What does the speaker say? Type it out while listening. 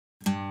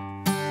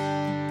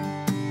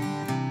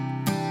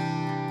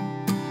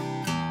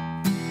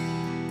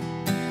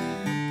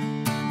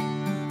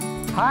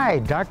Hi,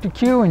 Dr.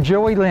 Q and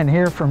Joey Lynn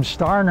here from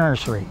Star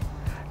Nursery.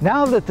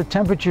 Now that the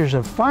temperatures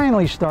have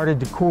finally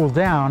started to cool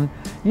down,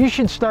 you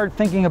should start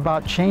thinking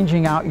about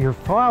changing out your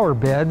flower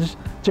beds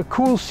to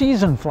cool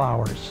season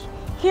flowers.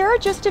 Here are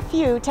just a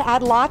few to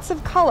add lots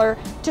of color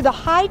to the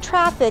high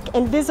traffic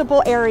and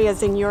visible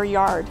areas in your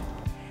yard.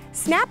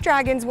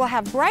 Snapdragons will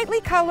have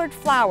brightly colored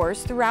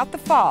flowers throughout the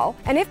fall,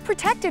 and if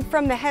protected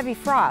from the heavy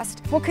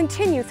frost, will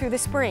continue through the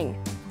spring.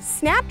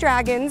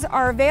 Snapdragons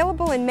are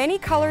available in many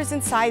colors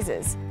and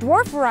sizes.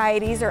 Dwarf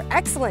varieties are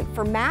excellent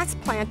for mass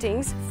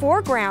plantings,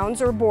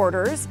 foregrounds or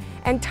borders,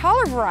 and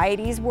taller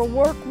varieties will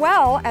work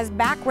well as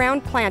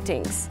background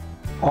plantings.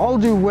 All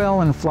do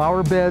well in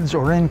flower beds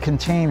or in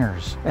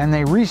containers, and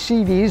they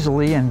reseed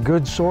easily in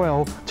good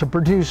soil to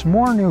produce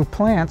more new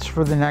plants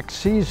for the next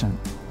season.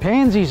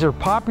 Pansies are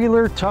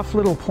popular, tough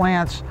little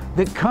plants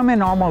that come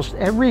in almost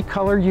every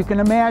color you can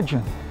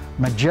imagine.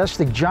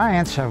 Majestic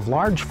giants have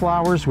large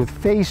flowers with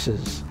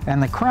faces,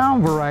 and the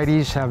crown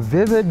varieties have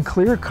vivid,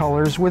 clear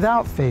colors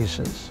without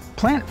faces.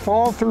 Plant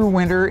fall through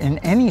winter in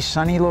any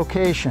sunny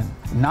location.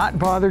 Not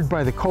bothered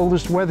by the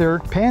coldest weather,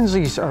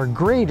 pansies are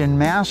great in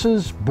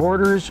masses,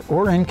 borders,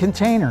 or in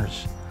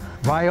containers.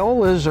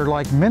 Violas are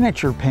like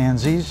miniature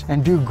pansies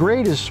and do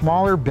great as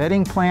smaller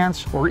bedding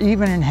plants or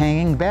even in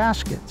hanging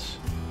baskets.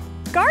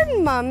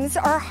 Garden mums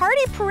are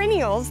hardy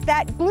perennials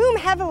that bloom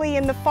heavily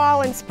in the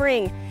fall and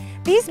spring.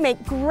 These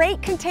make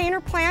great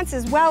container plants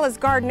as well as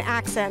garden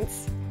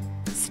accents.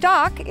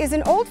 Stock is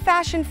an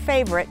old-fashioned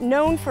favorite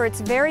known for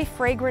its very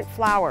fragrant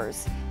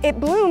flowers. It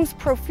blooms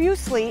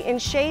profusely in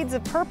shades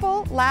of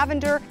purple,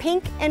 lavender,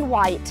 pink, and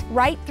white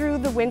right through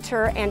the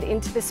winter and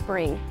into the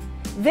spring.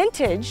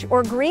 Vintage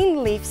or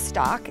green leaf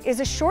stock is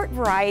a short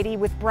variety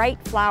with bright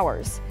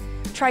flowers.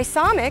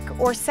 Trisomic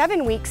or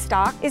 7-week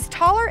stock is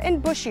taller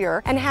and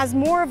bushier and has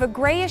more of a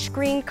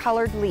grayish-green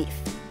colored leaf.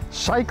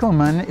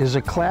 Cyclamen is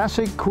a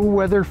classic cool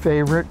weather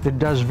favorite that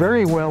does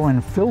very well in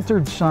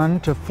filtered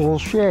sun to full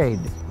shade.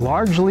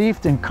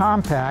 Large-leafed and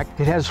compact,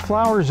 it has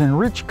flowers in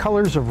rich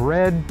colors of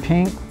red,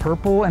 pink,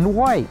 purple, and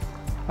white.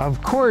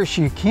 Of course,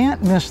 you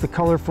can't miss the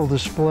colorful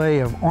display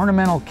of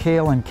ornamental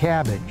kale and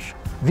cabbage.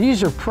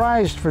 These are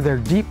prized for their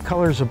deep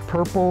colors of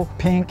purple,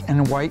 pink,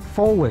 and white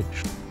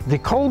foliage. The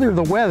colder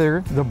the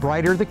weather, the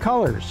brighter the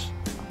colors.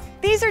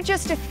 These are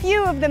just a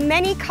few of the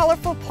many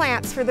colorful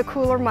plants for the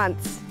cooler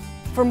months.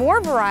 For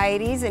more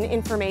varieties and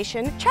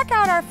information, check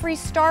out our free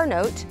Star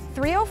Note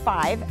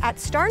 305 at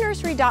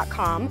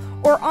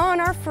starnursery.com or on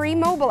our free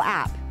mobile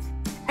app.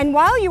 And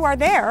while you are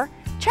there,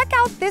 check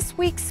out this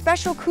week's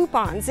special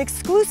coupons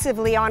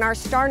exclusively on our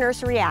Star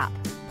Nursery app.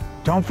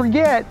 Don't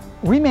forget,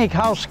 we make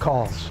house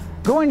calls.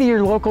 Go into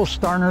your local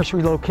Star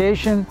Nursery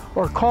location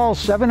or call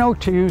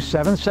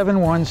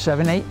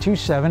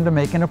 702-771-7827 to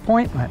make an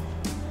appointment.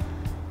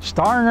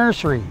 Star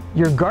Nursery,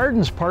 your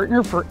garden's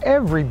partner for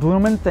every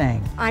bloomin'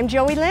 thing. I'm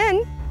Joey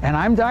Lynn. And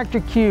I'm Dr.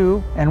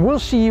 Q, and we'll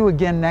see you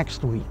again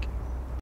next week.